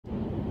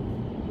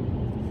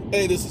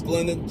Hey, this is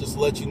Glendon. Just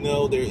to let you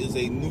know, there is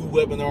a new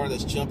webinar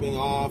that's jumping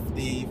off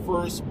the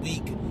first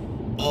week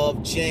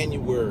of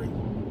January.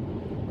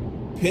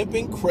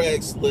 Pimping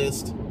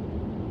Craigslist,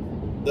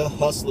 the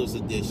Hustlers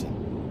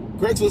Edition.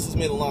 Craigslist has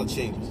made a lot of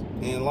changes,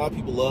 and a lot of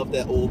people love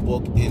that old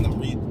book, and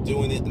I'm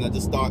redoing it, and I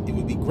just thought it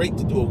would be great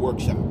to do a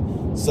workshop.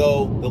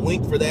 So the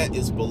link for that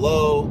is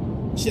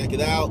below. Check it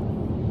out.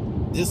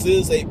 This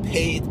is a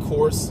paid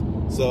course,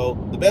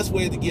 so the best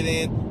way to get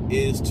in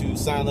is to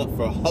sign up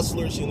for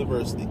Hustlers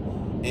University.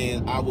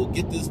 And I will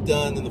get this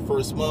done in the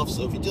first month.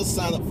 So if you just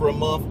sign up for a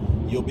month,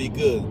 you'll be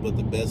good. But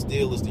the best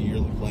deal is the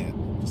yearly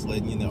plan. Just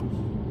letting you know.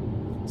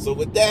 So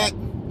with that,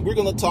 we're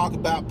going to talk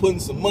about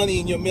putting some money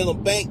in your mental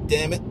bank,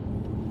 damn it.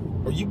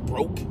 Are you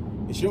broke?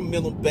 Is your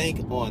mental bank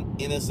on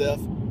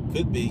NSF?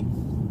 Could be.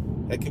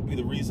 That could be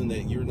the reason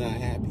that you're not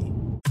happy.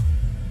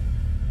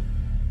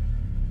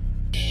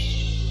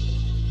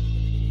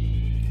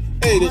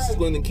 Hey, this is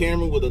Glendon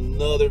Cameron with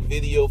another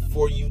video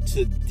for you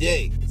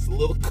today. It's a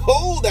little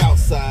cold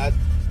outside,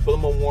 but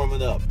I'm gonna warm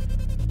it up.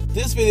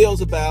 This video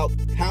is about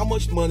how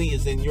much money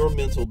is in your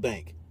mental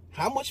bank.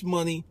 How much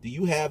money do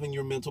you have in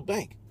your mental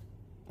bank?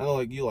 I know,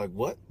 you're like,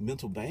 what?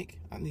 Mental bank?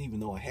 I didn't even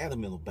know I had a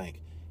mental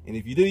bank. And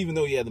if you didn't even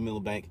know you had a mental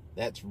bank,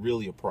 that's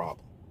really a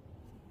problem.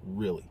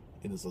 Really.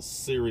 It is a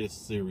serious,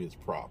 serious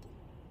problem.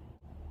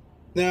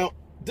 Now,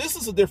 this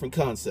is a different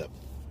concept.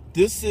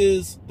 This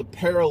is the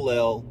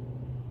parallel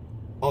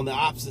on the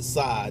opposite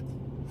side.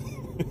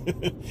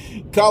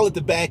 Call it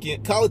the back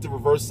end, call it the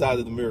reverse side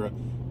of the mirror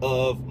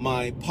of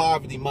my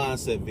poverty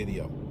mindset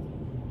video.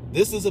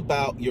 This is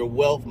about your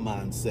wealth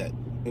mindset.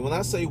 And when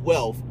I say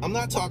wealth, I'm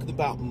not talking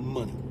about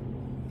money.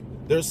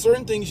 There are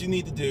certain things you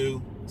need to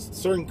do,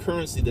 certain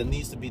currency that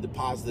needs to be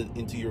deposited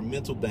into your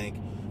mental bank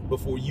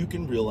before you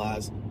can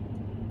realize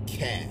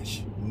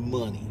cash,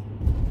 money,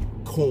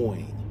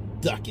 coin,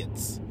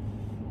 ducats,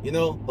 you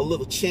know, a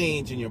little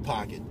change in your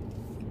pocket.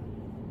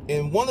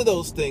 And one of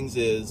those things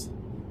is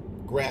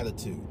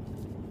gratitude.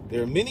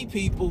 There are many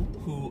people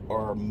who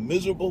are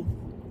miserable,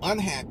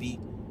 unhappy,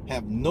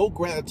 have no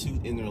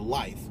gratitude in their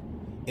life,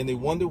 and they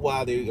wonder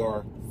why they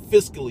are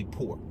fiscally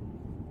poor.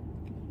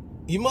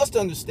 You must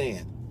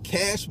understand,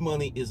 cash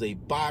money is a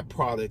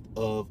byproduct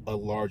of a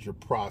larger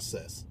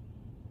process.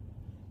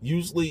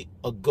 Usually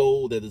a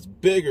goal that is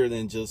bigger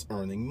than just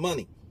earning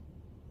money.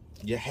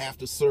 You have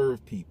to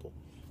serve people.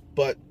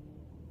 But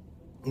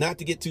not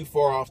to get too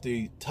far off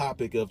the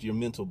topic of your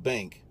mental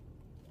bank.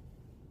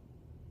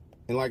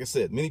 And like I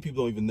said, many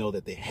people don't even know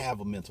that they have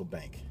a mental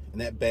bank. And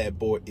that bad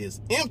boy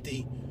is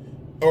empty,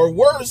 or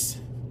worse,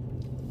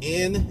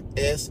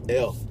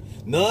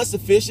 NSF.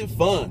 Non-sufficient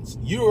funds.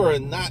 You are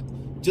not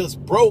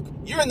just broke,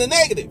 you're in the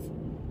negative.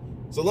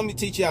 So let me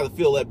teach you how to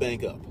fill that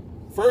bank up.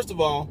 First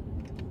of all,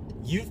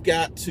 you've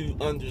got to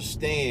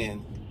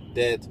understand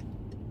that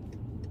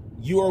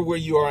you are where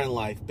you are in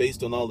life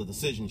based on all the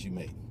decisions you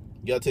made.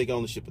 You got to take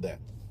ownership of that.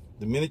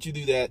 The minute you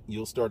do that,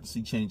 you'll start to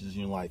see changes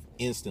in your life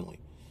instantly.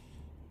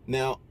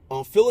 Now,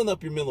 on filling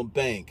up your mental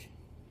bank,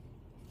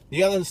 you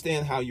got to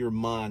understand how your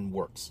mind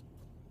works.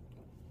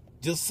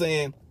 Just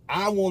saying,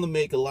 I want to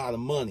make a lot of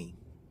money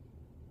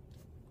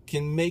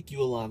can make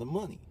you a lot of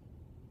money.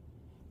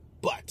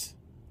 But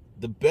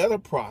the better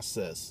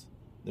process,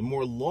 the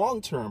more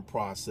long-term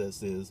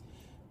process is,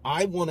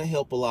 I want to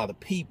help a lot of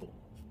people.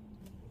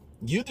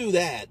 You do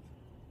that,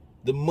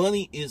 the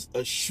money is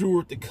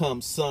assured to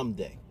come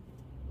someday.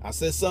 I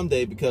said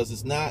someday because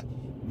it's not,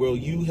 well,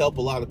 you help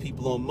a lot of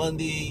people on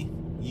Monday,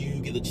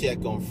 you get a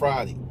check on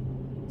Friday.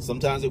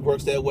 Sometimes it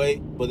works that way,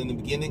 but in the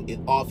beginning,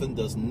 it often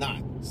does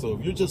not. So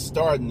if you're just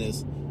starting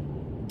this,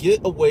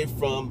 get away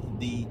from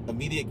the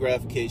immediate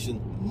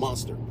gratification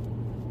monster.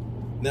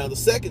 Now, the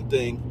second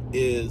thing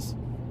is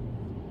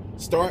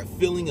start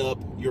filling up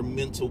your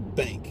mental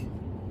bank.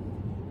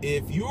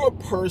 If you're a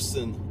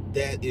person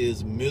that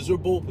is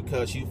miserable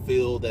because you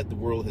feel that the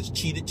world has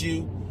cheated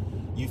you,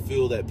 you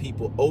feel that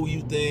people owe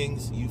you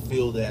things, you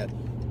feel that,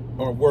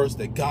 or worse,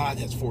 that God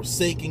has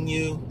forsaken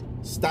you,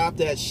 stop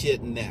that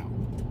shit now.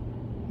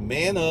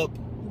 Man up,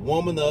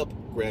 woman up,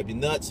 grab your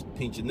nuts,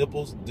 pinch your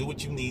nipples, do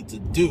what you need to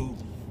do,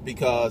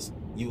 because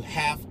you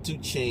have to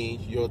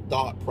change your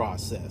thought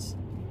process.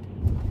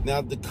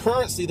 Now, the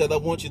currency that I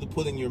want you to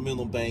put in your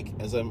mental bank,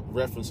 as I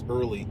referenced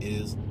early,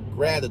 is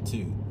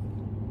gratitude.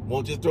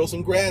 Won't just throw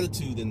some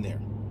gratitude in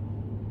there.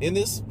 In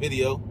this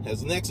video,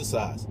 as an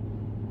exercise,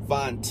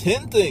 find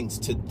 10 things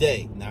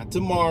today, not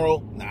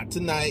tomorrow, not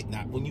tonight,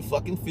 not when you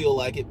fucking feel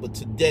like it, but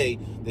today,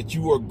 that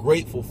you are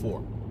grateful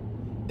for.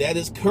 That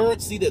is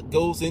currency that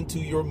goes into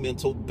your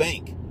mental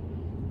bank.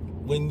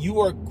 When you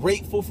are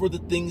grateful for the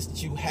things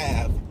that you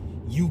have,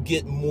 you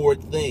get more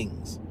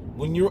things.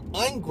 When you're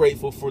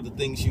ungrateful for the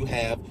things you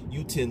have,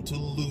 you tend to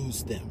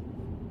lose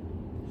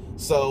them.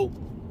 So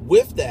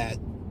with that,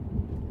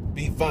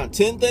 find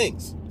 10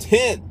 things,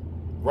 10,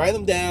 write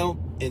them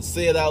down and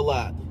say it out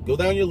loud. Go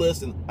down your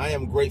list and I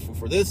am grateful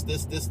for this,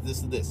 this, this,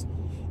 this, and this.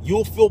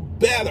 You'll feel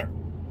better.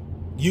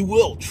 You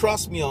will.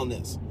 Trust me on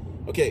this.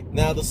 Okay,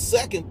 now the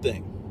second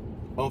thing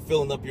on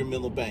filling up your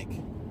mental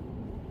bank.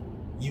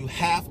 You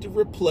have to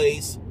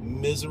replace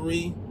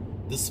misery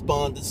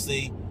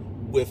despondency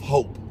with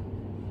hope.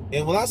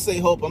 And when I say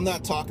hope, I'm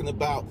not talking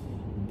about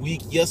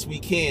yes, we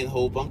can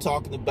hope. I'm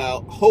talking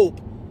about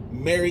hope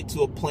married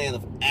to a plan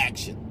of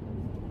action.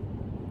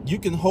 You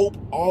can hope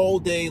all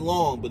day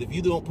long, but if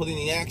you don't put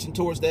any action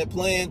towards that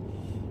plan,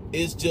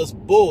 it's just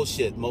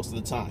bullshit most of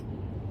the time.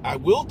 I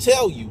will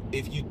tell you,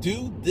 if you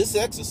do this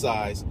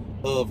exercise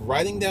of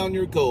writing down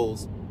your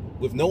goals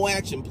with no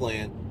action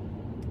plan,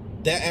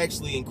 that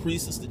actually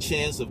increases the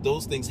chance of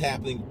those things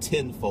happening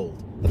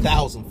tenfold,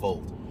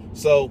 1,000-fold.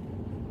 So,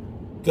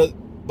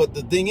 but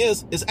the thing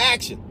is, it's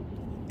action.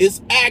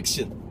 It's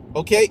action.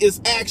 Okay, it's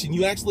action.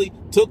 You actually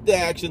took the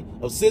action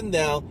of sitting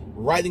down,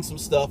 writing some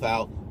stuff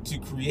out to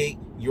create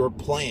your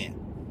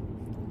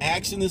plan.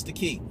 Action is the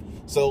key.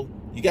 So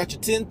you got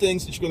your 10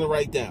 things that you're going to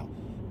write down.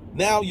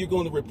 Now you're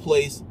going to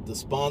replace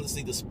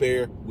despondency,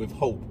 despair with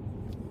hope.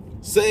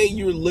 Say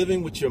you're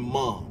living with your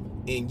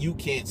mom and you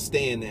can't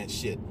stand that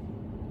shit.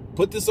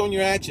 Put this on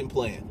your action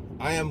plan.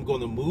 I am going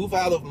to move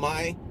out of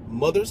my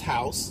mother's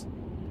house,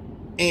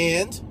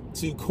 and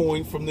to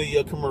coin from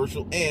the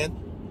commercial, and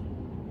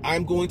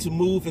I'm going to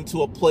move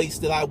into a place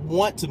that I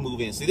want to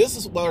move in. See, this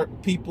is where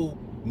people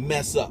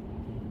mess up.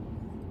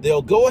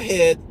 They'll go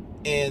ahead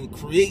and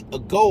create a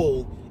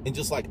goal and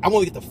just like, I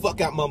want to get the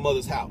fuck out of my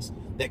mother's house.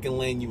 That can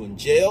land you in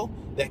jail.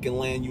 That can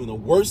land you in a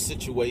worse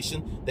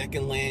situation. That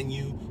can land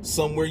you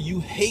somewhere you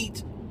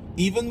hate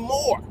even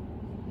more.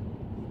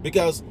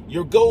 Because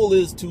your goal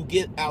is to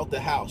get out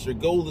the house. Your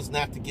goal is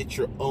not to get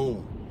your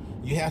own.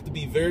 You have to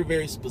be very,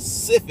 very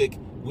specific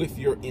with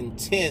your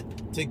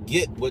intent to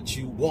get what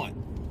you want.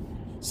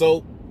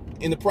 So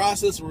in the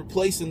process of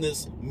replacing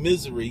this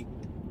misery,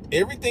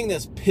 everything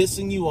that's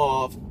pissing you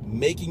off,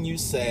 making you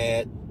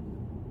sad,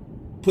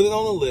 put it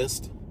on a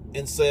list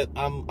and said,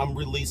 I'm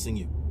releasing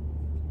you.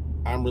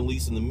 I'm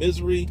releasing the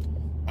misery.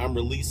 I'm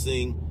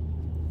releasing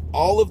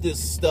all of this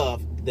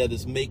stuff that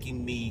is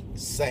making me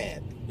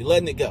sad. You're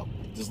letting it go.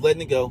 Just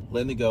letting it go,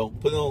 letting it go.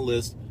 Put it on a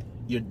list.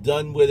 You're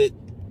done with it.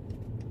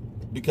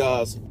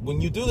 Because when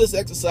you do this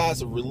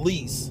exercise of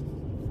release,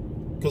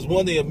 because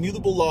one of the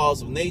immutable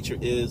laws of nature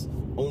is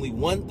only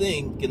one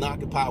thing can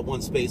occupy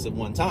one space at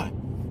one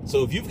time.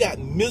 So if you've got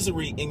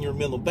misery in your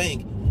mental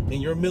bank,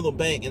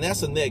 and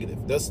that's a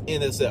negative, that's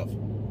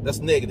NSF, that's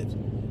negative.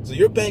 So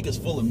your bank is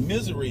full of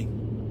misery,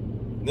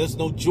 and there's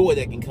no joy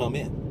that can come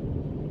in.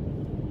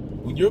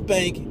 When your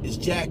bank is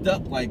jacked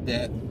up like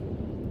that,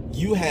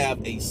 you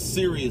have a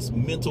serious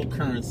mental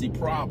currency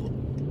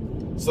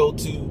problem. So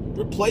to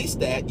replace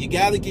that, you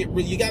gotta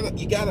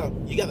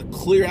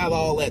clear out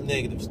all that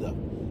negative stuff.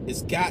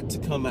 It's got to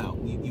come out.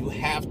 You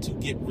have to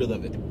get rid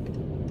of it.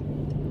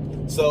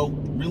 So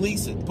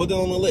release it. Put it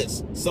on the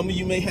list. Some of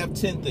you may have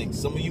 10 things.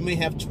 Some of you may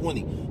have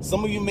 20.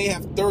 Some of you may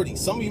have 30.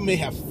 Some of you may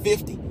have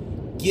 50.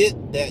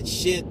 Get that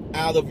shit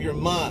out of your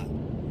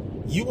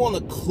mind. You want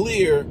to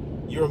clear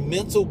your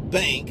mental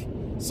bank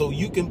so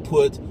you can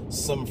put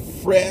some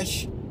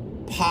fresh,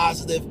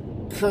 positive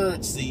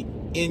currency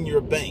in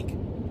your bank.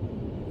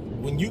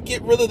 When you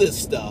get rid of this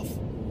stuff,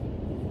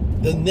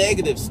 the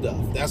negative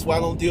stuff, that's why I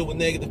don't deal with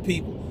negative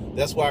people.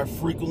 That's why I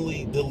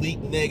frequently delete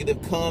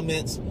negative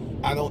comments.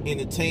 I don't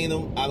entertain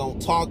them. I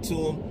don't talk to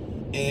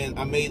them. And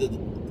I made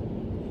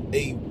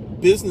a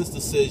business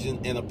decision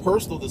and a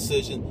personal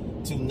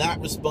decision to not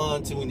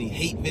respond to any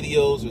hate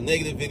videos or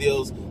negative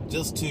videos,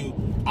 just to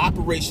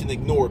operation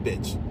ignore,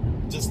 bitch.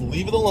 Just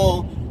leave it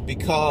alone,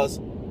 because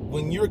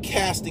when you're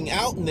casting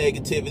out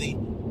negativity,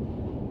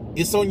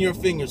 it's on your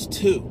fingers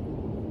too.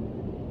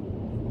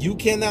 You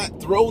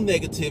cannot throw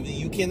negativity,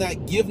 you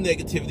cannot give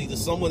negativity to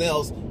someone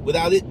else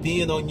without it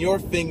being on your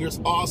fingers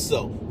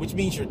also, which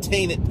means you're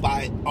tainted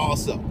by it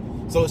also.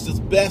 So it's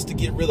just best to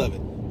get rid of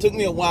it. Took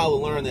me a while to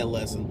learn that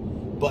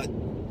lesson, but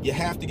you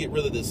have to get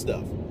rid of this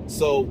stuff.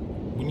 So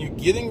when you're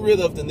getting rid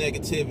of the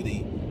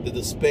negativity, the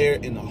despair,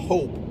 and the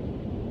hope,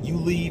 you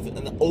leave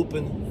an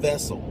open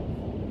vessel.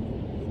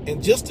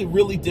 And just to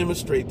really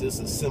demonstrate this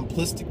as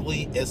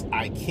simplistically as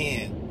I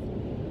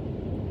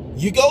can,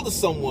 you go to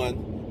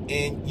someone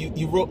and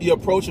you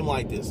approach them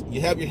like this.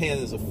 You have your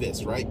hand as a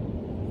fist, right?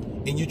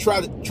 And you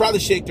try to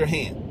shake their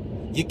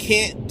hand. You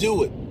can't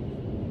do it.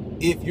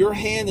 If your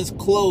hand is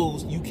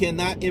closed, you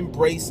cannot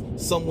embrace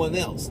someone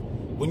else.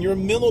 When your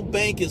mental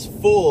bank is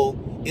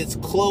full, it's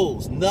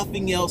closed.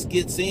 Nothing else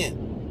gets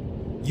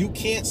in. You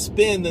can't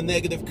spend the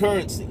negative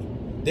currency.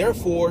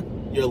 Therefore,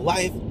 your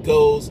life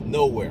goes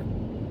nowhere.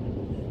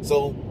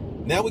 So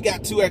now we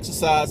got 2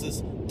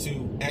 exercises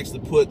to actually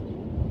put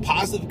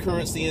positive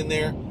currency in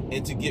there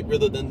and to get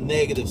rid of the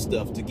negative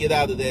stuff, to get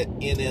out of that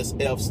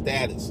NSF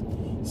status.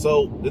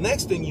 So the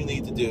next thing you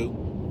need to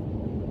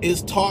do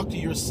is talk to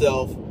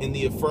yourself in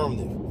the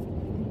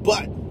affirmative.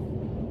 But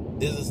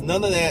this is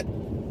none of that,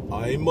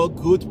 I'm a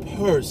good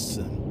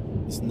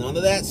person. It's none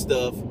of that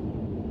stuff.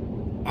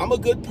 I'm a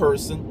good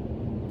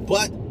person,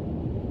 but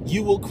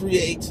you will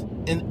create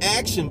an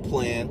action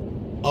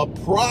plan, a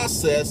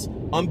process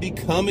on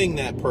becoming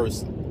that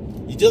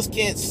person. You just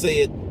can't say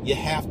it, you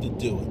have to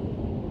do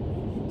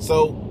it.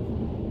 So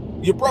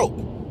you're broke,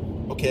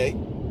 okay?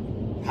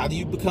 How do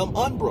you become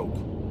unbroke?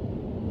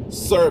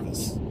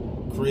 Service.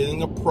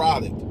 creating a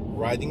product,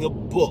 writing a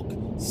book,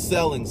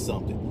 selling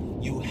something.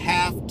 You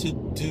have to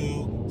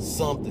do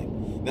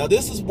something. Now,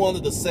 this is one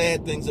of the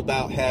sad things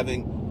about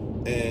having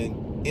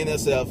an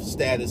NSF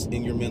status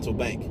in your mental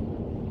bank.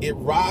 It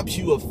robs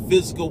you of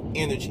physical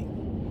energy,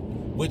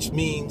 which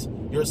means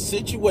your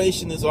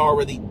situation is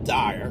already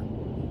dire,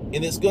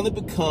 and it's going to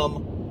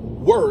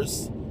become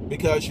worse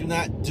because you're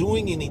not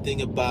doing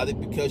anything about it,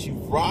 because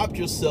you've robbed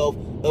yourself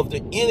of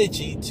the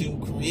energy to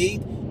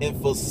create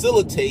and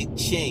facilitate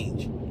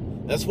change.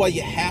 That's why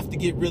you have to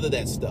get rid of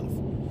that stuff.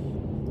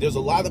 There's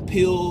a lot of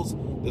pills,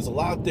 there's a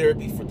lot of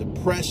therapy for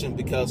depression,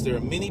 because there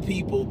are many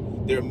people,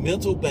 their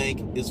mental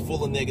bank is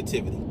full of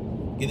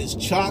negativity. It is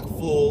chock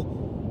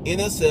full,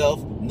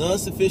 NSF,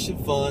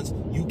 non-sufficient funds.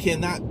 You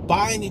cannot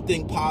buy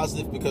anything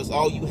positive because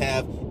all you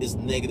have is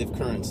negative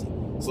currency.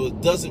 So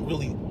it doesn't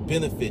really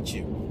benefit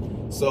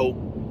you. So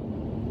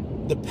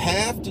the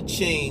path to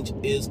change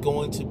is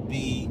going to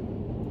be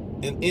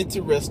an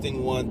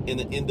interesting one and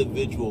an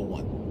individual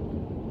one.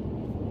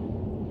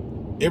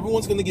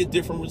 Everyone's going to get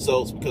different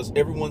results because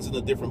everyone's in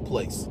a different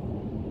place.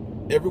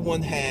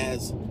 Everyone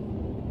has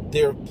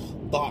their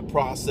thought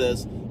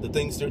process, the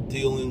things they're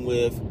dealing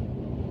with.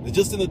 They're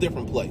just in a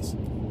different place.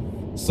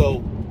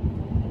 So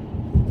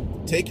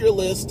take your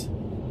list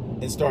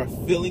and start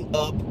filling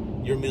up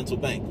your mental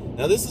bank.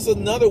 Now, this is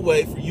another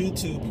way for you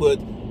to put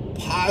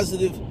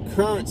positive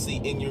currency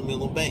in your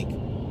mental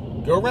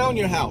bank. Go around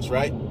your house,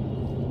 right?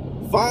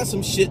 Find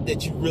some shit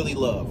that you really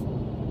love.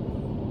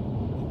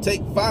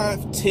 Take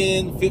 5,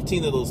 10,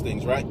 15 of those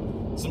things, right?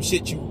 Some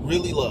shit you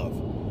really love.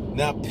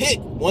 Now pick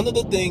one of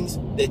the things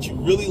that you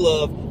really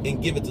love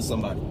and give it to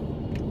somebody.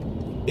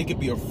 It could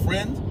be a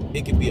friend.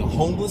 It could be a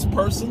homeless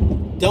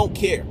person. Don't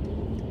care.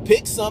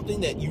 Pick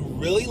something that you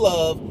really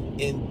love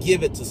and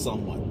give it to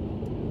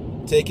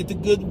someone. Take it to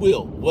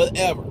Goodwill,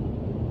 whatever.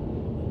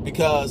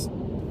 Because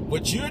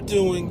what you're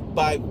doing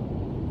by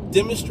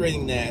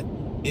demonstrating that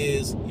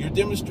is you're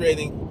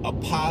demonstrating a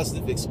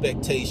positive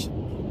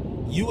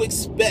expectation. You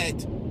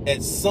expect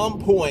at some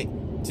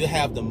point to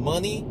have the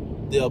money,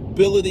 the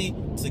ability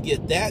to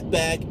get that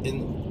back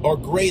or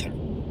greater.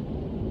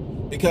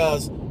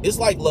 Because it's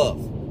like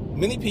love.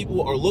 Many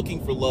people are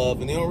looking for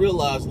love and they don't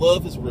realize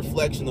love is a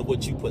reflection of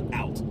what you put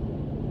out.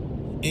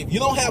 If you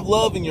don't have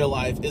love in your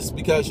life, it's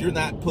because you're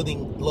not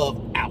putting love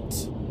out.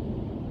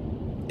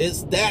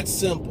 It's that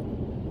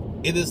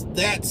simple. It is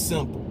that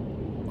simple.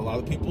 A lot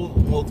of people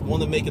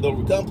want to make it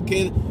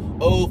overcomplicated.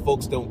 Oh,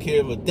 folks don't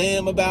care a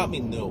damn about me.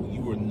 No,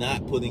 you are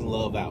not putting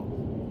love out.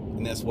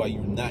 And that's why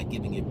you're not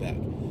giving it back.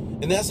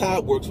 And that's how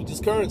it works with this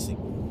currency.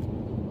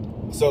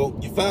 So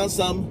you found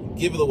something,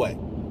 give it away.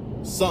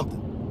 Something.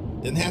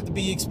 Doesn't have to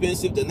be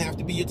expensive, doesn't have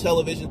to be your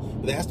television,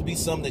 but it has to be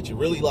something that you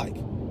really like.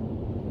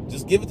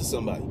 Just give it to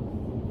somebody.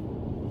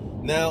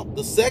 Now,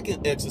 the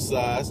second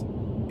exercise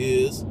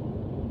is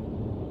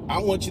I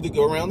want you to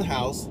go around the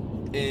house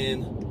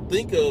and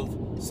think of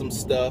some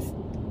stuff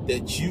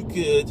that you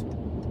could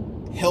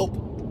help.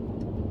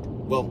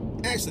 Well,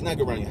 actually, not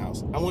go around your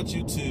house. I want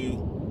you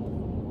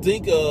to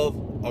think of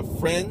a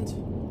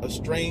friend, a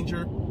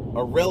stranger,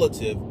 a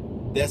relative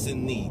that's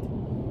in need.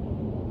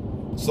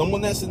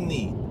 Someone that's in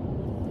need.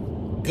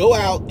 Go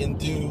out and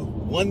do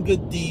one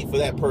good deed for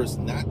that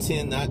person. Not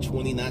 10, not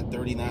 20, not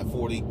 30, not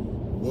 40.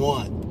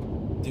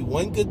 One. Do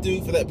one good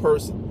deed for that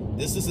person.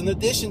 This is in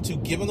addition to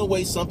giving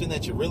away something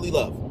that you really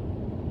love.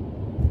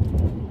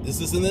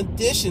 This is in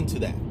addition to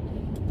that.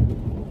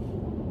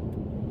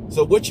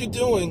 So what you're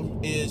doing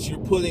is you're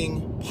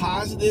putting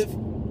positive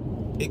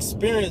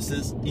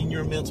experiences in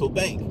your mental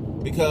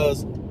bank.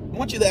 Because I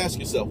want you to ask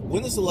yourself,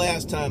 when is the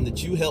last time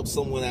that you helped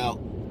someone out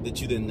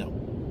that you didn't know?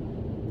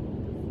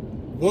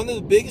 One of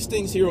the biggest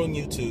things here on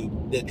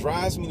YouTube that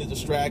drives me to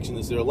distraction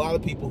is there are a lot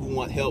of people who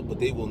want help, but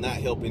they will not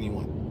help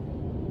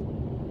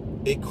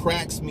anyone. It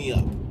cracks me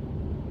up.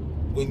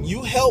 When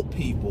you help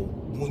people,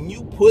 when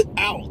you put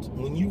out,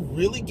 when you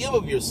really give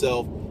of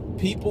yourself,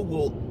 people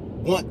will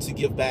want to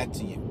give back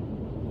to you.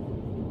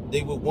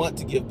 They would want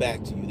to give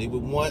back to you. They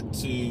would want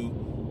to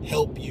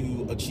help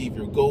you achieve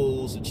your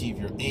goals, achieve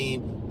your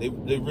aim. They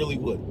really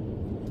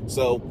would.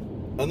 So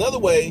another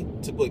way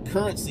to put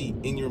currency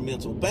in your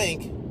mental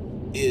bank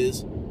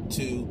is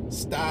to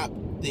stop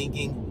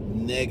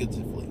thinking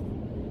negatively.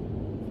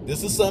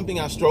 This is something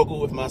I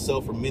struggled with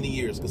myself for many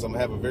years because I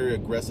have a very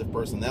aggressive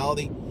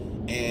personality,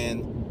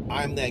 and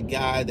I'm that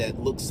guy that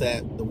looks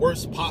at the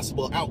worst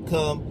possible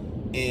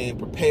outcome and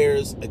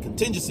prepares a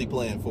contingency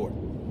plan for it.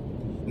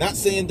 Not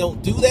saying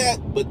don't do that,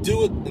 but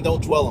do it and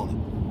don't dwell on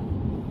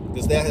it,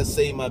 because that has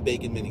saved my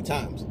bacon many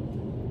times.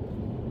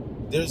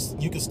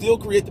 You can still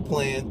create the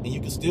plan and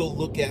you can still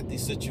look at the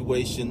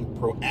situation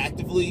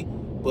proactively,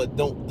 but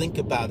don't think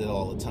about it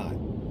all the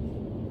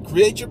time.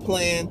 Create your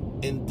plan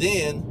and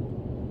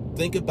then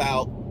think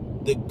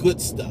about the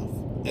good stuff.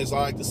 As I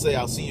like to say,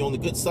 I'll see you on the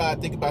good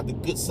side. Think about the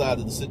good side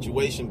of the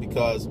situation,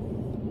 because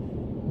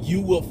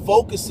you will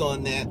focus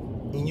on that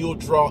and you'll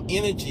draw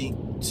energy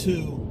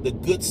to the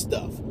good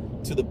stuff,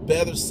 to the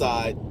better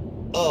side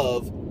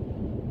of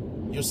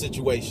your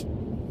situation.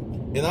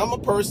 And I'm a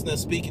person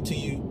that's speaking to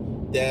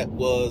you that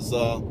was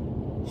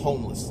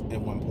homeless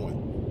at one point.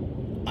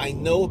 I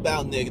know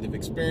about negative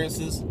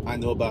experiences. I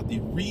know about the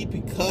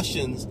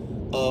repercussions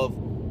of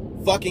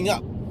fucking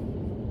up.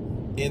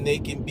 And they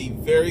can be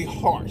very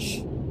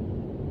harsh.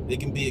 They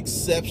can be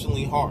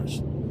exceptionally harsh.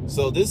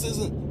 So this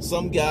isn't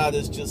some guy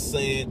that's just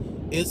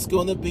saying, it's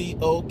going to be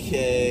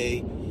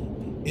okay.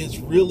 It's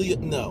really,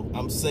 no.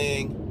 I'm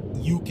saying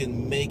you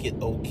can make it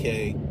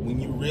okay when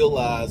you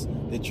realize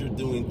that you're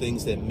doing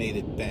things that made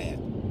it bad.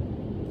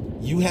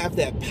 You have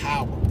that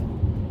power.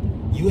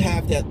 You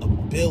have that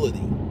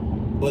ability.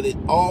 But it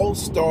all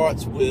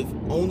starts with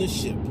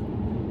ownership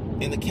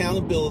and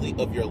accountability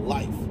of your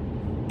life.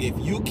 If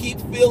you keep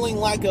feeling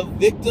like a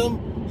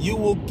victim, you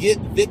will get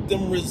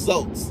victim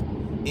results.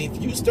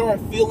 If you start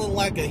feeling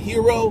like a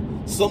hero,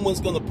 someone's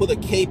going to put a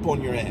cape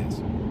on your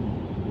ass.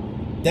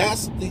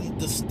 That's the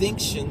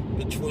distinction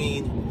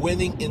between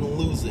winning and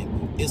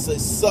losing. It's a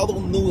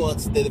subtle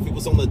nuance that if it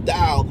was on the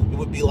dial, it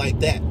would be like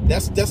that.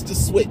 That's the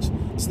switch.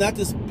 It's not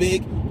this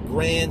big,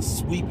 grand,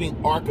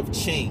 sweeping arc of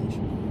change.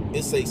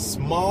 It's a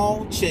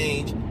small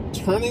change,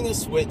 turning a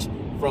switch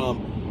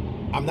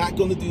from I'm not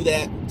going to do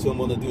that to I'm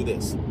going to do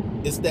this.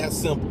 It's that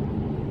simple.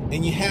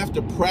 And you have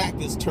to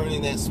practice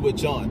turning that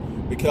switch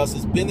on because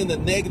it's been in a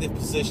negative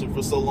position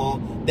for so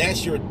long.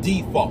 That's your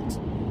default.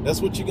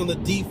 That's what you're going to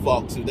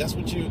default to. That's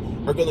what you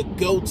are going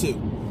to go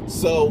to.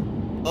 So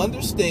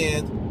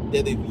understand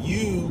that if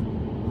you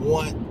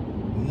want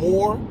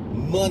more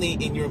money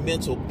in your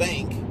mental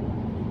bank,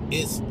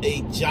 it's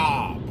a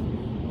job.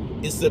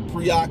 It's a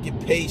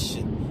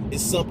preoccupation.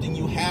 It's something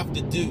you have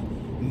to do.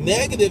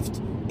 Negative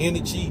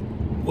energy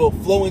will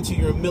flow into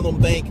your mental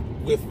bank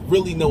with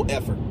really no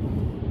effort.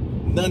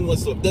 None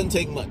whatsoever. Doesn't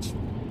take much.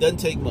 Doesn't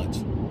take much.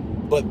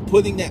 But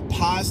putting that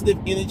positive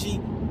energy,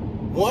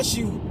 once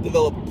you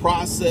develop a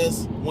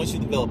process, once you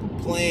develop a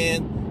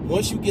plan,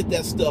 once you get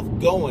that stuff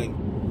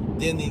going,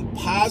 then the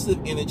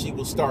positive energy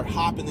will start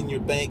hopping in your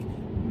bank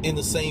in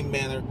the same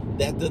manner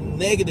that the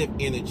negative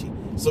energy.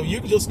 So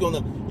you're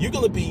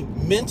gonna be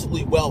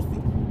mentally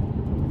wealthy.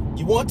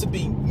 You want to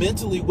be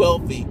mentally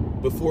wealthy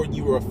before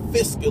you are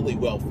fiscally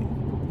wealthy.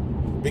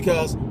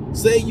 Because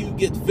say you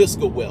get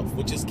fiscal wealth,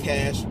 which is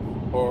cash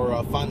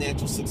or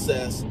financial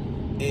success,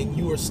 and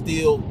you are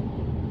still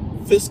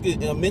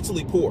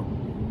mentally poor.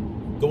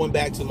 Going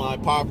back to my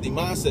poverty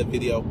mindset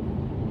video,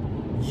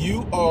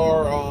 you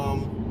are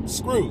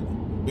screwed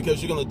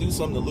because you're going to do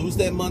something to lose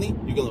that money.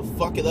 You're going to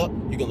fuck it up.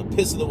 You're going to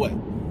piss it away.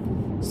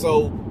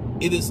 So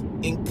it is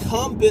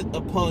incumbent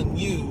upon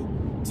you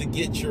to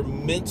get your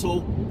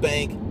mental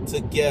bank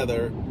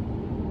together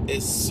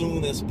as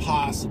soon as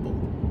possible.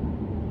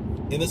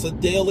 And it's a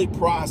daily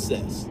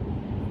process.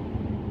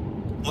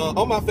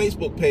 On my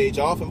Facebook page,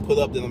 I often put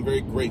up that I'm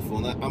very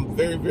grateful. And I'm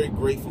very, very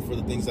grateful for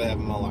the things I have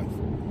in my life.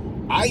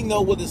 I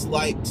know what it's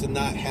like to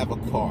not have a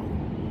car.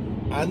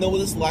 I know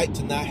what it's like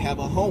to not have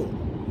a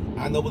home.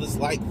 I know what it's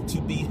like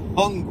to be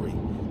hungry.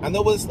 I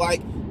know what it's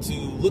like to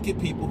look at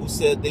people who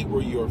said they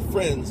were your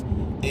friends,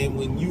 and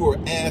when you were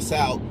ass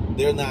out,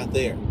 they're not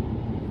there.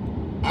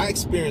 I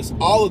experienced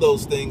all of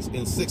those things in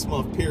a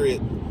 6-month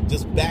period,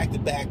 just back to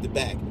back to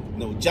back.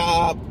 No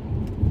job,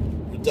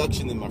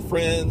 reduction in my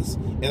friends,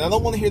 and I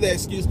don't want to hear that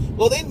excuse,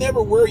 well, they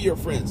never were your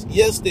friends.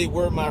 Yes, they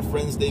were my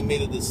friends. They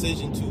made a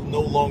decision to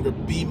no longer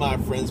be my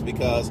friends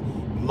because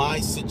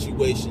my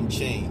situation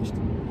changed.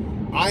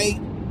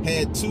 I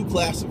had 2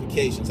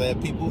 classifications. I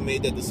had people who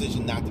made that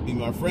decision not to be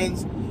my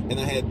friends, and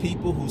I had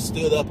people who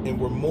stood up and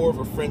were more of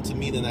a friend to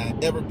me than I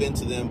had ever been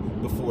to them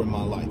before in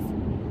my life.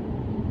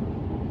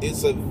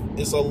 It's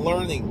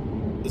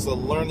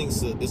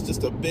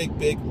just a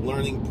big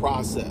learning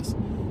process.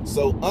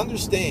 So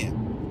understand,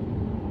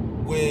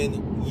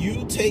 when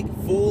you take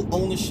full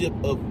ownership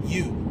of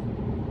you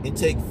and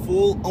take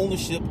full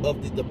ownership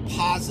of the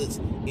deposits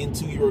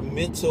into your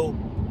mental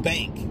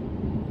bank,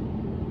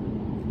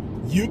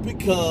 you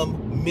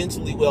become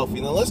mentally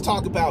wealthy. Now let's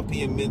talk about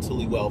being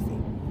mentally wealthy.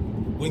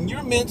 When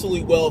you're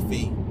mentally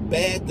wealthy,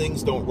 bad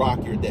things don't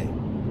rock your day.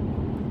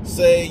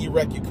 Say you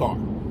wreck your car.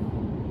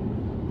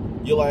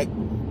 You're like,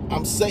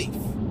 I'm safe.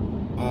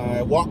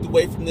 I walked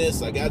away from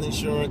this. I got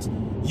insurance.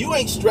 You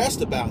ain't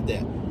stressed about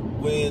that.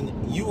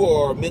 When you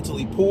are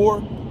mentally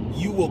poor,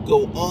 you will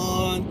go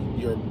on,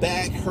 your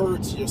back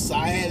hurts, your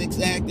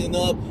sciatic's acting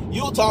up.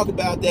 You'll talk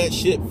about that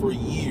shit for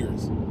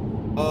years.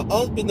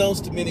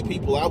 Unbeknownst to many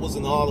people, I was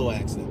in an auto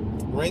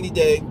accident. Rainy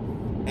day,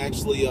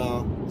 actually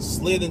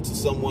slid into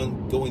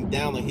someone going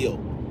down a hill.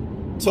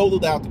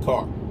 Totaled out the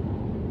car.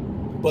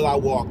 But I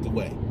walked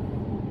away.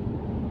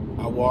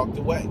 I walked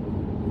away.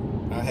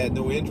 I had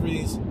no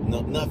injuries,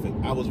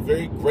 nothing. I was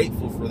very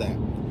grateful for that.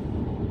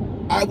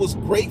 I was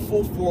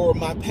grateful for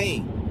my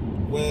pain.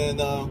 When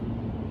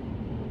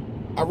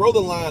I wrote a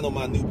line on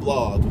my new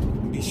blog,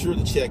 be sure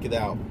to check it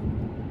out.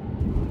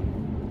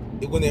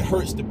 When it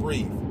hurts to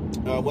breathe.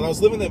 When I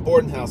was living in a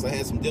boarding house, I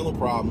had some dental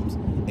problems,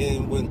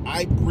 and when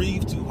I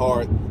breathed too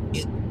hard,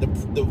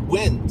 the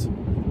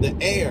wind, the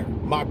air,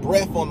 my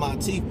breath on my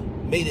teeth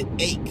made it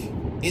ache.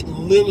 It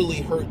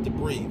literally hurt to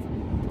breathe.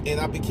 And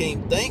I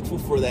became thankful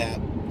for that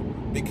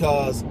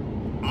because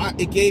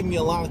it gave me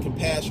a lot of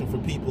compassion for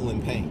people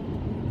in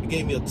pain. It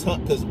gave me a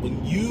ton, because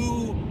when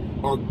you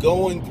are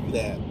going through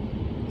that,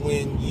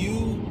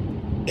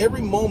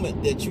 every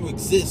moment that you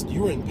exist,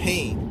 you're in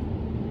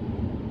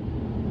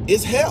pain.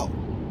 It's hell.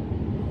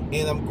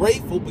 And I'm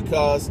grateful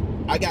because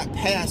I got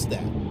past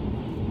that.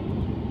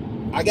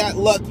 I got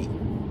lucky.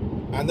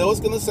 I know it's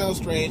going to sound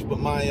strange, but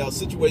my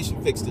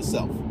situation fixed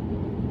itself.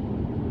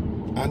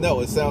 I know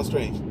it sounds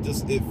strange.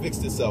 Just it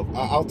fixed itself.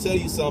 I'll tell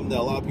you something that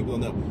a lot of people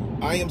don't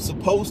know. I am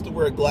supposed to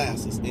wear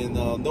glasses, and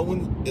no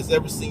one has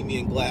ever seen me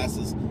in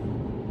glasses,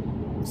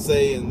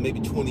 say in maybe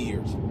 20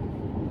 years.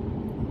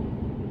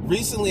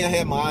 Recently, I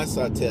had my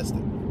eyesight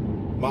tested.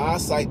 My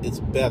eyesight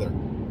is better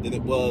than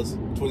it was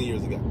 20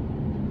 years ago.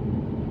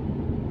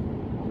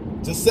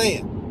 Just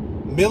saying.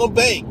 Mental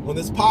bank, when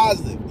it's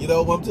positive. You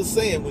know, I'm just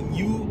saying, when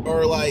you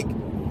are like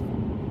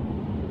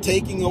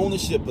taking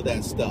ownership of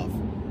that stuff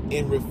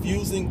and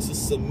refusing to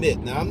submit.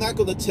 Now, I'm not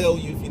going to tell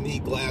you if you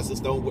need glasses,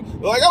 don't wear.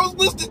 Like, I was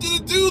listening to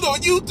the dude on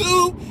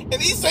YouTube, and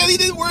he said he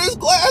didn't wear his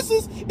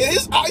glasses, and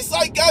his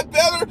eyesight got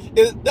better,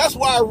 and that's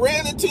why I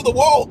ran into the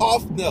wall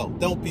off. No,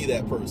 don't be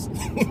that person.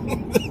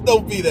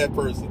 Don't be that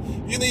person.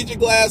 If you need your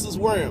glasses,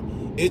 wear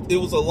them. It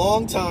was a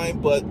long time,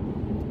 but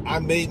I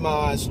made my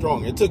eyes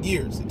stronger. It took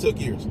years. It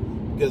took years,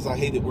 because I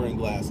hated wearing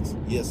glasses.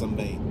 Yes, I'm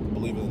vain,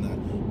 believe it or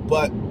not.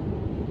 But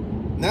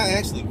not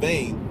actually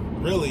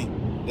vain, really.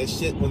 That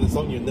shit, when it's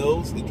on your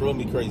nose, it drove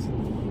me crazy.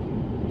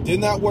 Did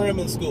not wear them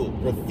in school.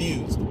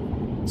 Refused.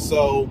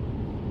 So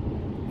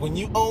when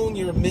you own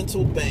your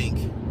mental bank,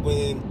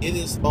 when it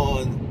is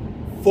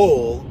on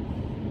full,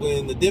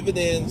 when the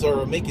dividends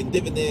are making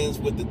dividends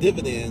with the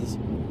dividends,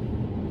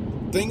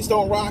 things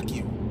don't rock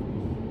you.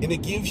 And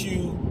it gives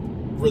you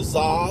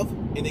resolve,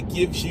 and it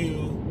gives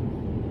you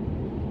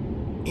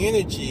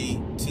energy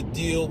to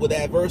deal with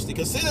adversity.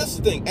 Because see, that's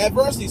the thing.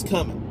 Adversity is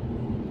coming.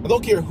 I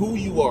don't care who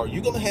you are.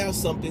 You're going to have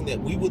something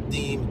that we would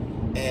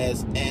deem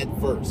as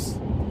adverse.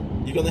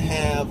 You're going to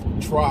have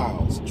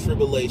trials,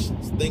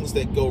 tribulations, things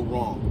that go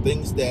wrong,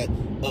 things that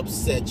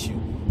upset you,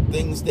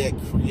 things that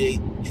create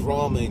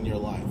drama in your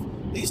life.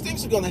 These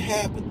things are going to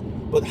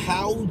happen. But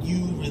how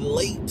you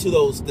relate to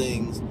those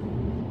things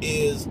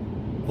is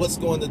what's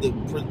going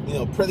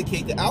to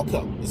predicate the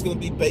outcome. It's going to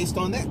be based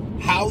on that.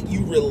 How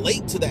you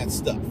relate to that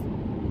stuff.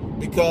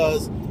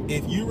 Because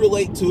if you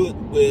relate to it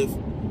with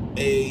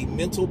a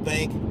mental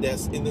bank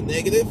that's in the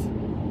negative,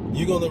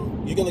 you're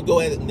gonna go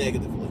at it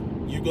negatively.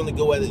 You're gonna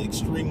go at it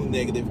extremely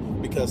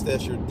negative, because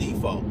that's your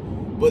default.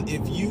 But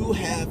if you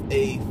have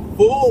a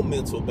full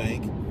mental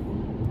bank,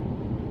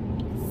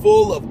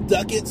 full of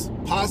ducats,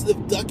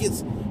 positive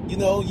ducats, you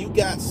know, you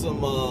got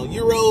some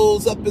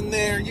euros up in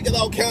there, you got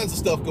all kinds of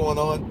stuff going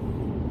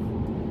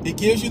on. It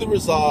gives you the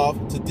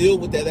resolve to deal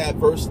with that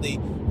adversity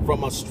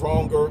from a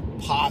stronger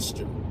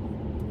posture.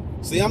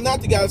 See, I'm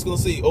not the guy that's going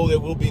to say, oh, there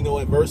will be no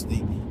adversity.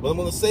 What I'm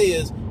going to say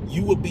is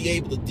you will be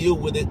able to deal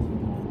with it,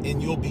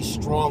 and you'll be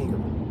stronger.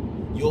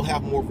 You'll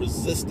have more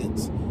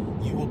resistance.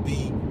 You will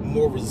be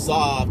more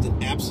resolved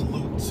and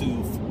absolute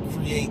to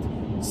create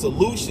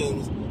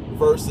solutions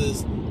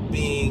versus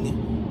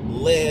being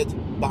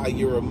led by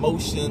your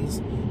emotions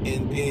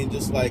and being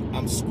just like,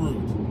 I'm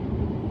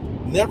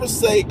screwed. Never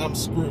say I'm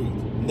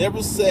screwed.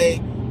 Never say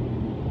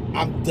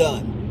I'm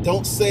done.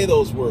 Don't say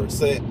those words.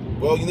 Say,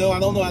 well, you know, I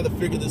don't know how to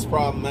figure this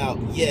problem out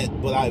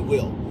yet, but I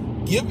will.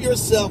 Give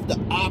yourself the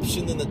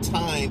option and the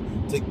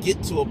time to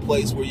get to a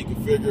place where you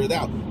can figure it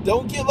out.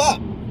 Don't give up.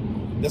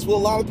 That's what a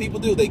lot of people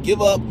do. They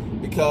give up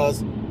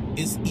because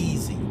it's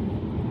easy.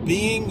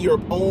 Being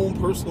your own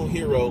personal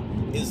hero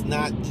is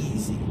not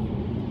easy,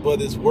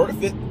 but it's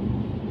worth it.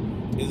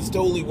 It is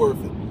totally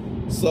worth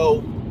it.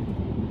 So,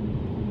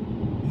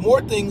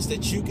 more things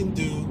that you can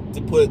do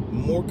to put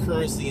more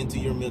currency into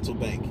your mental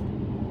bank.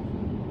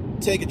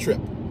 Take a trip.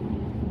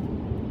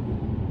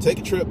 Take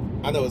a trip.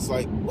 I know it's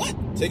like, what?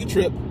 Take a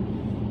trip.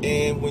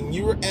 And when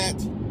you're at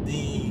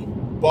the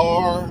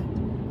bar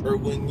or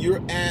when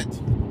you're at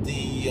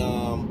the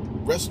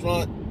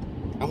restaurant,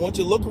 I want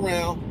you to look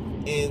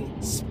around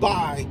and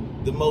spy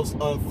the most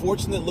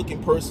unfortunate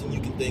looking person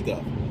you can think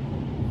of.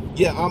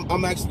 Yeah,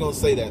 I'm actually going to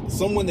say that.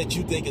 Someone that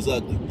you think is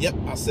ugly. Yep,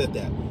 I said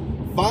that.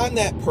 Find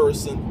that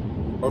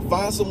person, or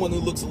find someone who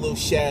looks a little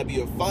shabby,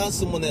 or find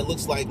someone that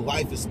looks like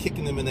life is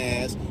kicking them in the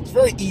ass. It's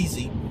very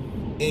easy.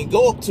 And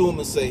go up to them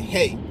and say,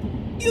 hey,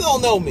 you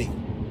don't know me,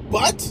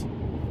 but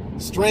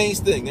strange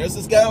thing. There's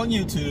this guy on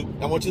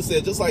YouTube. I want you to say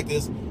it just like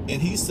this. And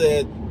he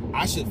said,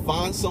 I should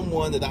find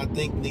someone that I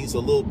think needs a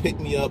little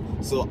pick-me-up.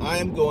 So I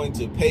am going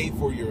to pay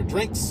for your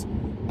drinks.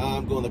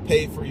 I'm going to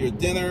pay for your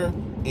dinner.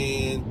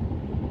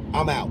 And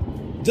I'm out.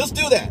 Just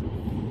do that.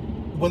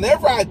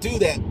 Whenever I do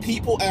that,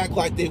 people act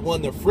like they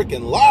won the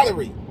freaking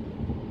lottery.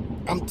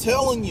 I'm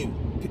telling you,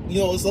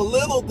 it's a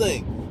little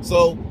thing.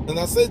 So, and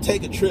I said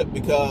take a trip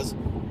because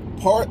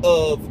part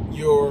of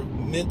your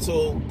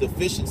mental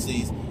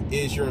deficiencies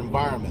is your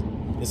environment.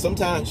 And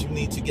sometimes you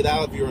need to get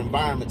out of your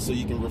environment so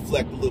you can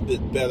reflect a little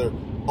bit better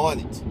on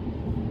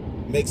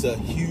it. Makes a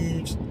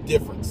huge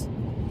difference.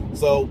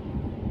 So,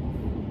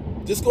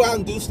 just go out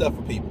and do stuff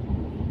for people.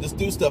 Just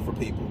do stuff for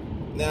people.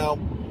 Now,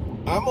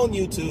 I'm on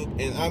YouTube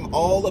and I'm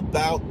all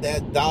about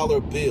that dollar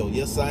bill.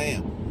 Yes, I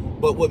am.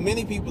 But what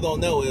many people don't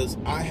know is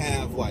I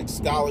have like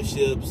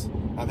scholarships.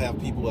 I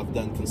have people I've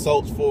done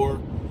consults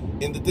for.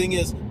 And the thing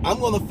is, I'm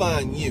going to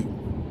find you.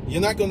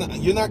 You're not going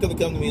to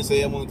come to me and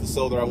say I want a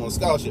consult or I want a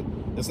scholarship.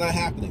 That's not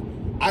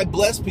happening. I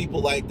bless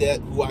people like that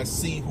who I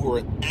see who are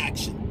in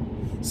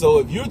action. So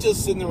if you're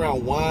just sitting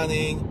around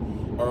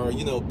whining or,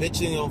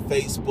 bitching on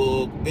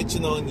Facebook,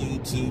 bitching on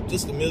YouTube,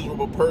 just a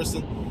miserable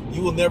person,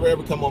 you will never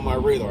ever come on my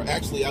radar.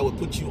 Actually, I would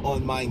put you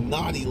on my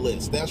naughty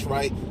list. That's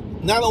right.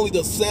 Not only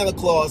does Santa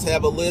Claus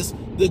have a list,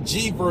 the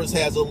G-verse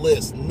has a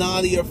list.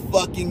 Naughty or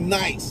fucking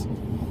nice.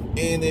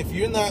 And if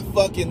you're not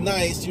fucking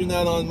nice, you're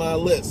not on my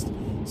list.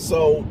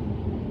 So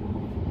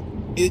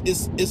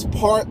it's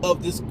part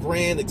of this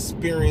grand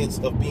experience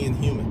of being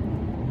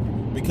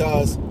human.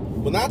 Because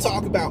when I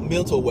talk about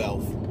mental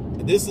wealth,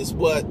 this is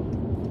what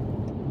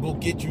will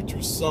get you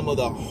through some of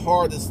the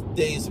hardest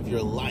days of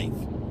your life.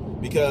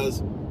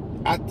 Because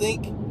I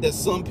think that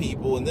some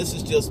people, and this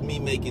is just me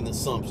making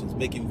assumptions,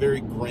 making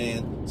very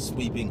grand,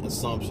 sweeping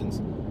assumptions.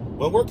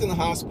 When I worked in the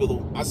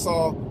hospital, I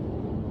saw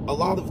a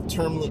lot of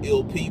terminally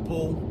ill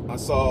people. I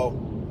saw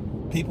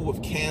people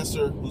with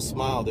cancer who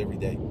smiled every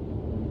day.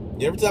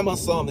 Every time I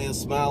saw them, they had a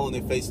smile on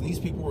their face, and these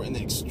people were in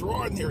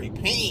extraordinary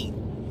pain.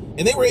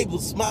 And they were able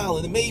to smile,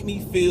 and it made me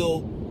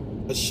feel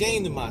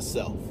ashamed of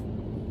myself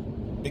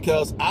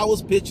because I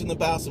was bitching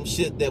about some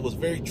shit that was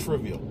very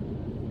trivial.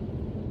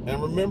 And I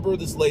remember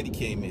this lady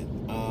came in.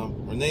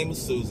 Her name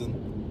was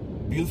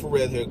Susan, beautiful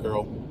red-haired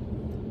girl.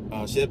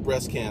 She had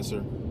breast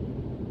cancer.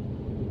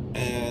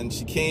 And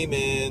she came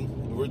in,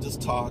 and we were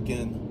just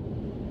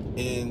talking.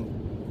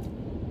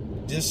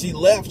 And as she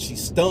left, she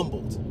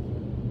stumbled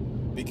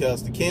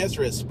because the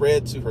cancer had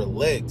spread to her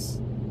legs.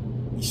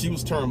 She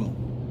was terminal.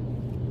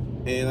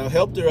 And I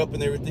helped her up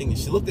and everything. And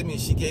she looked at me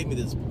and she gave me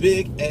this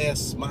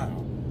big-ass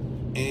smile.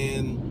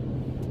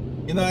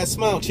 And, that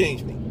smile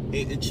changed me.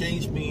 It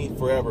changed me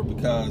forever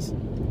because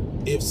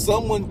if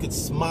someone could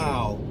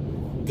smile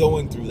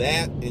going through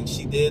that, and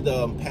she did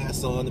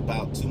pass on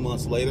about 2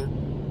 months later,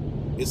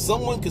 if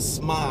someone could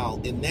smile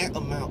in that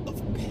amount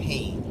of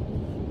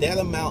pain, that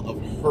amount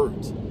of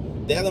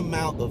hurt, that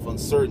amount of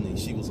uncertainty,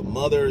 she was a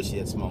mother, she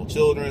had small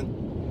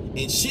children,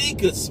 and she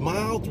could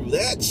smile through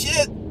that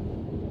shit,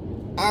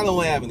 I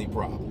don't have any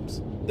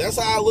problems. That's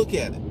how I look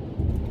at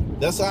it.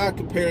 That's how I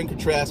compare and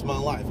contrast my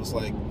life. It's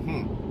like,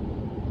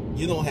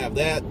 you don't have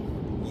that.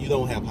 You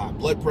don't have high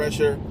blood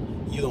pressure.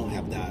 You don't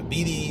have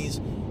diabetes.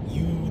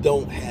 You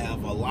don't have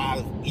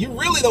you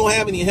really don't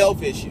have any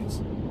health issues,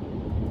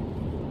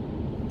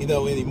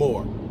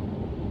 anymore.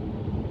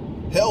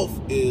 Health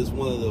is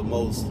one of the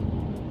most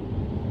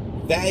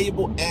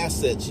valuable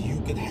assets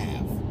you could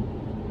have.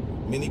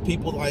 Many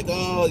people are like,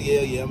 oh,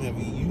 yeah, I'm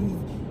having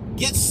you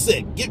get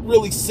sick, get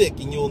really sick,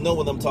 and you'll know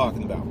what I'm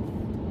talking about.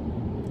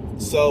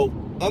 So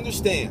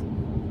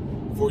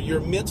understand, for your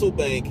mental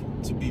bank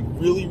to be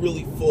really,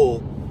 really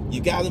full,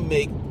 you got to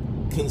make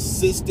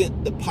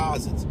consistent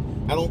deposits.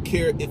 I don't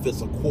care if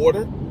it's a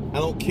quarter. I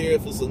don't care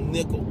if it's a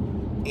nickel.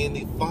 In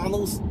the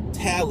final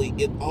tally,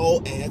 it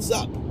all adds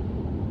up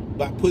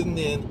by putting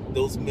in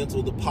those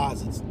mental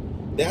deposits.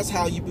 That's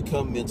how you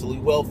become mentally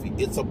wealthy.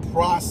 It's a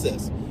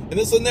process, and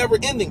it's a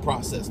never-ending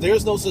process.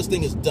 There's no such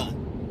thing as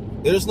done.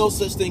 There's no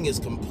such thing as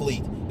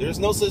complete. There's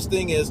no such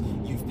thing as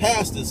you've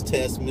passed this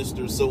test,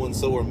 Mr.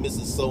 So-and-so or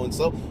Mrs.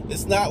 So-and-so.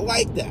 It's not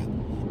like that.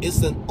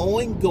 It's an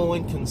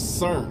ongoing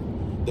concern.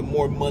 The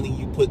more money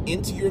you put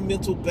into your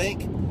mental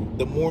bank,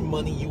 the more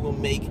money you will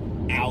make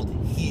out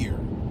here.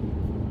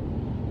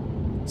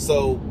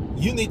 So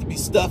you need to be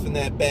stuffing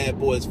that bad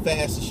boy as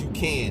fast as you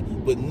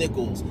can with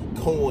nickels,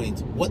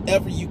 coins,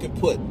 whatever you can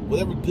put,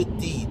 whatever good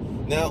deed.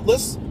 Now,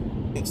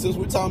 since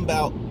we're talking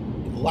about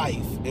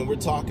life and we're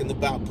talking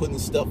about putting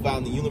stuff out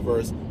in the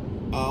universe,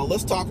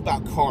 let's talk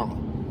about karma.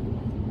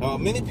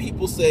 Many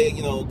people say,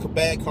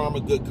 bad karma,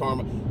 good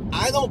karma.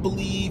 I don't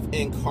believe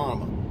in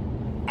karma.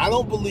 I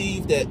don't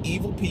believe that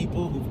evil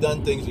people who've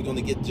done things are going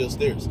to get just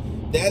theirs.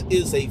 That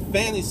is a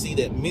fantasy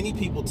that many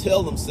people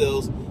tell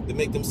themselves to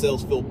make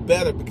themselves feel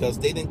better because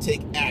they didn't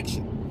take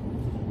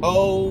action.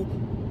 Oh,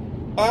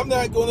 I'm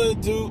not going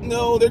to do,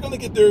 no, they're going to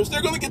get theirs.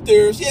 They're going to get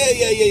theirs.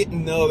 Yeah.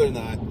 No, they're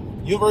not.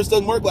 Universe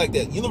doesn't work like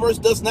that. Universe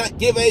does not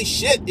give a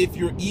shit if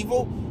you're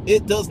evil.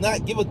 It does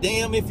not give a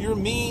damn if you're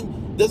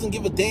mean. It doesn't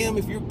give a damn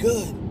if you're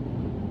good.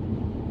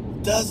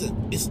 It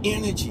doesn't. It's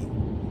energy.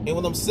 And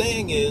what I'm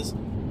saying is,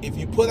 if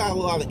you put out a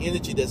lot of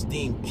energy that's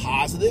deemed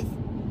positive,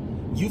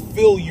 you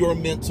fill your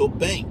mental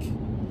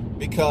bank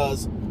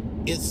because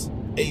it's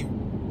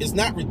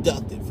not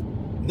reductive.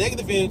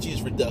 Negative energy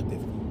is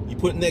reductive. You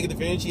put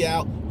negative energy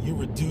out, you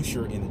reduce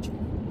your energy.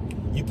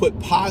 You put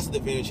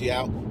positive energy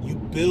out, you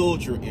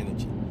build your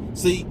energy.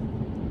 See,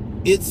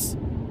 it's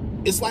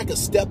like a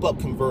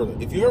step-up converter.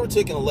 If you ever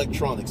taken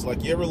electronics,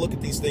 like you ever look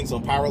at these things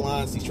on power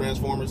lines, these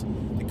transformers,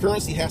 the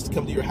currency has to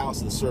come to your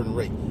house at a certain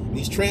rate. And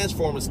these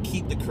transformers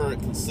keep the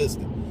current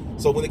consistent.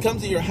 So when it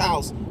comes to your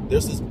house,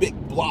 there's this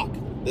big block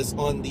that's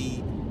on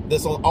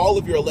all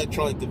of your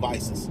electronic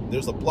devices.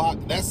 There's a block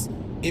that's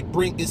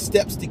it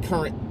steps the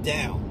current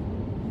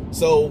down.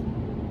 So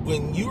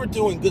when you are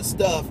doing good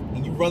stuff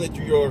and you run it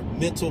through your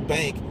mental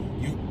bank,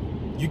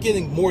 you're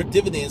getting more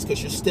dividends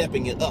because you're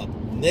stepping it up.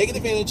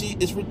 Negative energy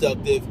is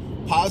reductive.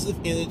 Positive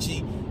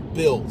energy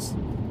builds.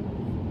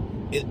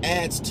 It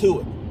adds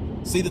to it.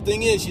 See, the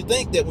thing is, you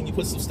think that when you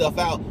put some stuff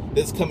out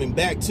that's coming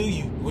back to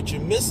you, what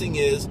you're missing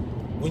is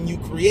when you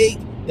create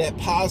that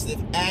positive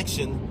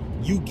action,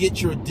 you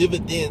get your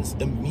dividends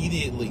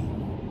immediately.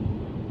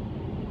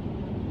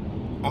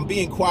 I'm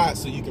being quiet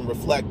so you can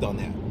reflect on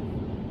that.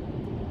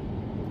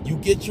 You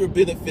get your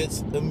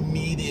benefits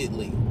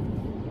immediately.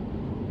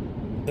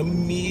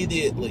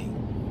 Immediately.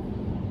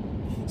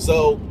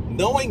 So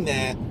knowing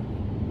that,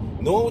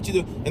 knowing what you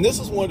do, and this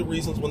is one of the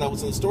reasons when I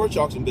was in the storage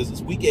auction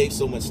business, we gave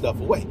so much stuff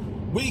away.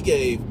 We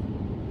gave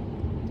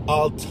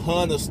a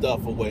ton of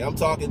stuff away. I'm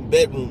talking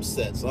bedroom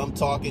sets. I'm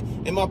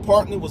talking, and my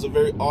partner was a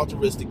very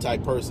altruistic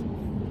type person.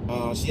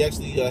 She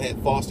actually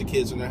had foster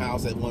kids in her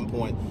house at one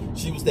point.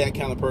 She was that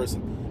kind of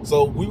person.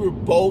 So we were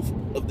both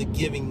of the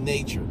giving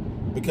nature,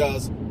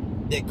 because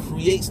that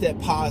creates that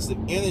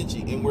positive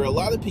energy. And where a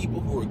lot of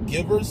people who are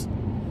givers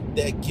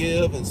that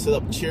give and set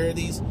up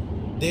charities,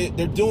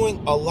 they're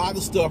doing a lot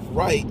of stuff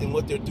right, and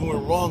what they're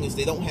doing wrong is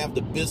they don't have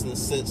the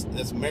business sense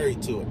that's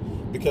married to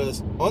it.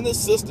 Because on this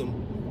system,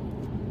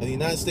 in the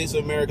United States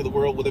of America, the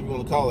world, whatever you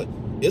want to call it,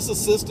 it's a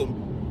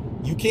system.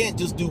 You can't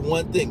just do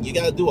one thing. You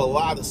got to do a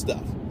lot of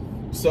stuff.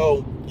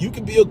 So you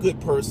can be a good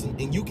person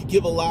and you can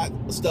give a lot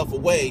of stuff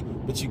away,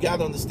 but you got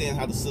to understand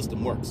how the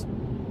system works.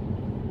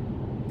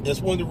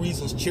 That's one of the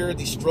reasons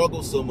charity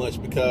struggles so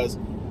much, because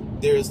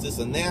there's this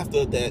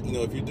anathema that, you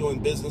know, if you're doing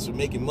business or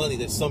making money,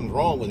 there's something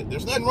wrong with it.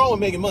 There's nothing wrong with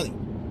making money.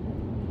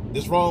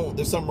 There's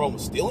something wrong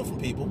with stealing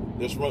from people.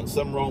 There's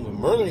something wrong with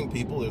murdering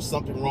people. There's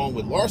something wrong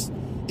with larceny.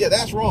 Yeah,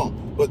 that's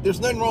wrong. But there's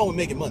nothing wrong with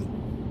making money.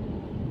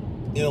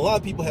 And a lot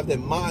of people have that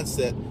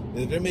mindset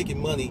that if they're making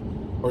money,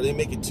 or they're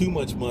making too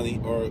much money,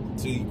 or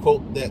to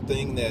quote that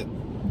thing that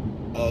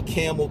a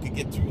camel could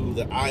get through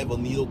the eye of a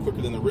needle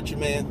quicker than a richer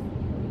man.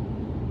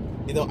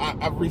 You know,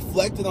 I've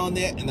reflected on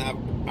that, and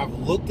I've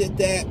looked at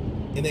that,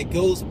 and it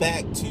goes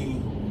back to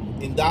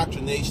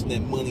indoctrination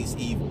that money's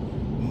evil.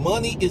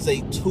 Money is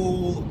a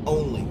tool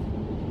only.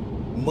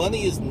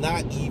 Money is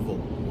not evil.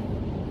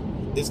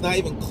 It's not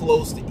even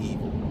close to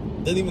evil.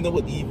 Doesn't even know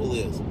what evil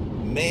is.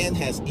 Man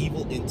has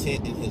evil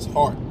intent in his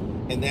heart,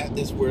 and that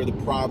is where the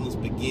problems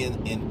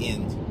begin and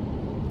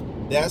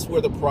end. That's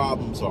where the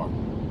problems are,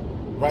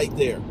 right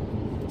there.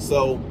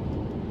 So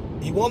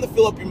you want to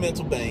fill up your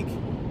mental bank.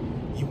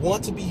 You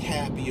want to be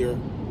happier.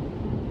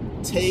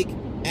 Take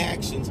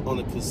actions on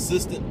a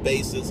consistent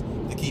basis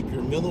to keep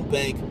your mental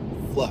bank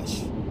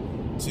flush,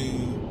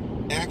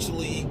 to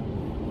actually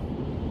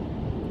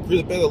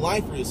create a better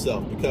life for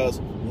yourself. Because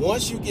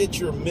once you get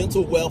your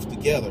mental wealth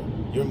together,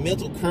 your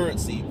mental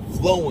currency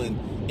flowing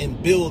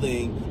and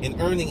building and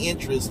earning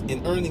interest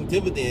and earning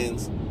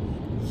dividends,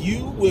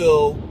 you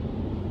will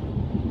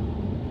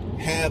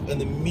have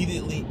an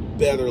immediately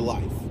better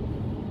life.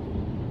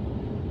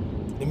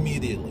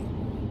 Immediately.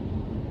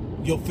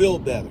 You'll feel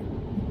better.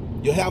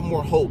 You'll have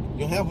more hope.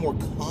 You'll have more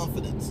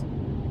confidence.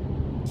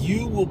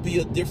 You will be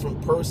a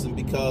different person,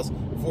 because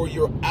for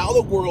your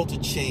outer world to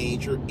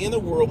change, your inner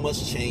world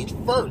must change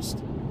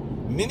first.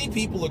 Many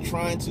people are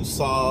trying to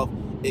solve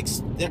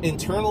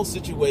internal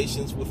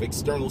situations with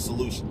external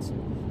solutions,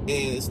 and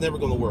it's never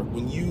going to work.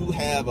 When you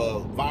have a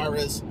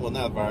virus, well,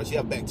 not a virus, you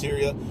have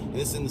bacteria, and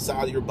it's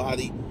inside of your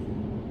body,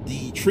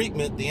 the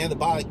treatment, the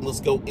antibiotic,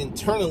 must go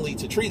internally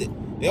to treat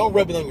it. They don't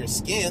rub it on your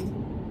skin.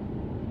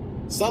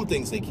 Some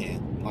things they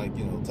can, like,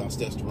 you know,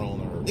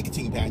 testosterone or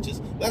nicotine patches.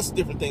 That's a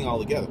different thing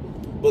altogether.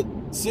 But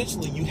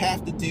essentially, you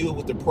have to deal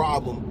with the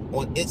problem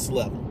on its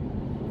level,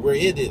 where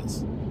it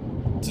is,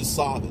 to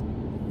solve it.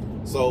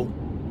 So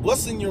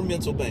what's in your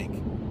mental bank?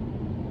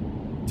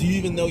 Do you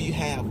even know you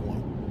have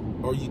one?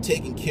 Are you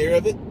taking care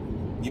of it?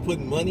 You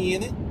putting money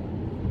in it?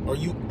 Are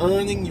you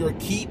earning your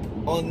keep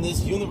on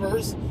this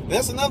universe? And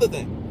that's another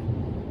thing.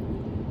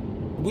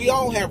 We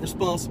all have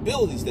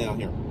responsibilities down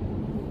here.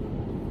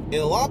 And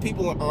a lot of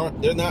people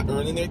they're not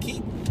earning their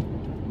keep.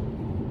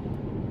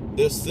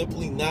 They're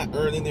simply not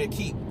earning their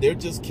keep. They're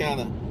just kind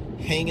of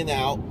hanging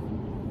out,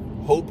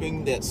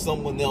 hoping that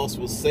someone else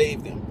will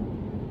save them.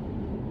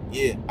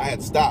 Yeah, I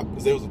had to stop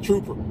because there was a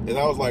trooper, and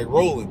I was like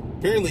rolling.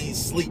 Apparently he's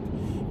asleep.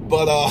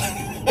 But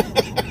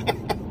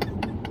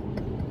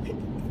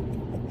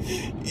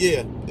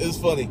yeah, it's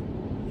funny.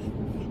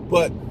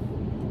 But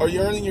are you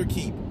earning your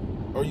keep?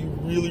 Are you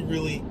really,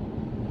 really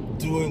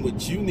doing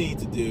what you need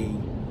to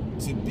do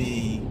to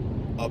be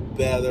a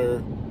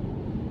better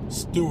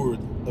steward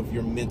of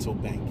your mental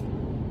bank?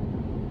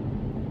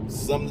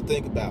 Something to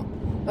think about.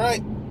 All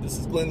right, this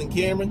is Glenn and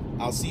Cameron.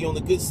 I'll see you on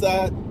the good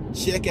side.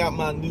 Check out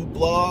my new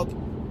blog,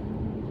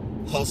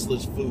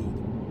 Hustler's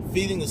Food,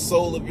 feeding the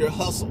soul of your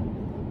hustle.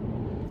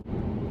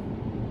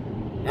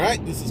 All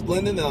right, this is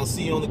Glendon, and I'll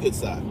see you on the good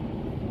side.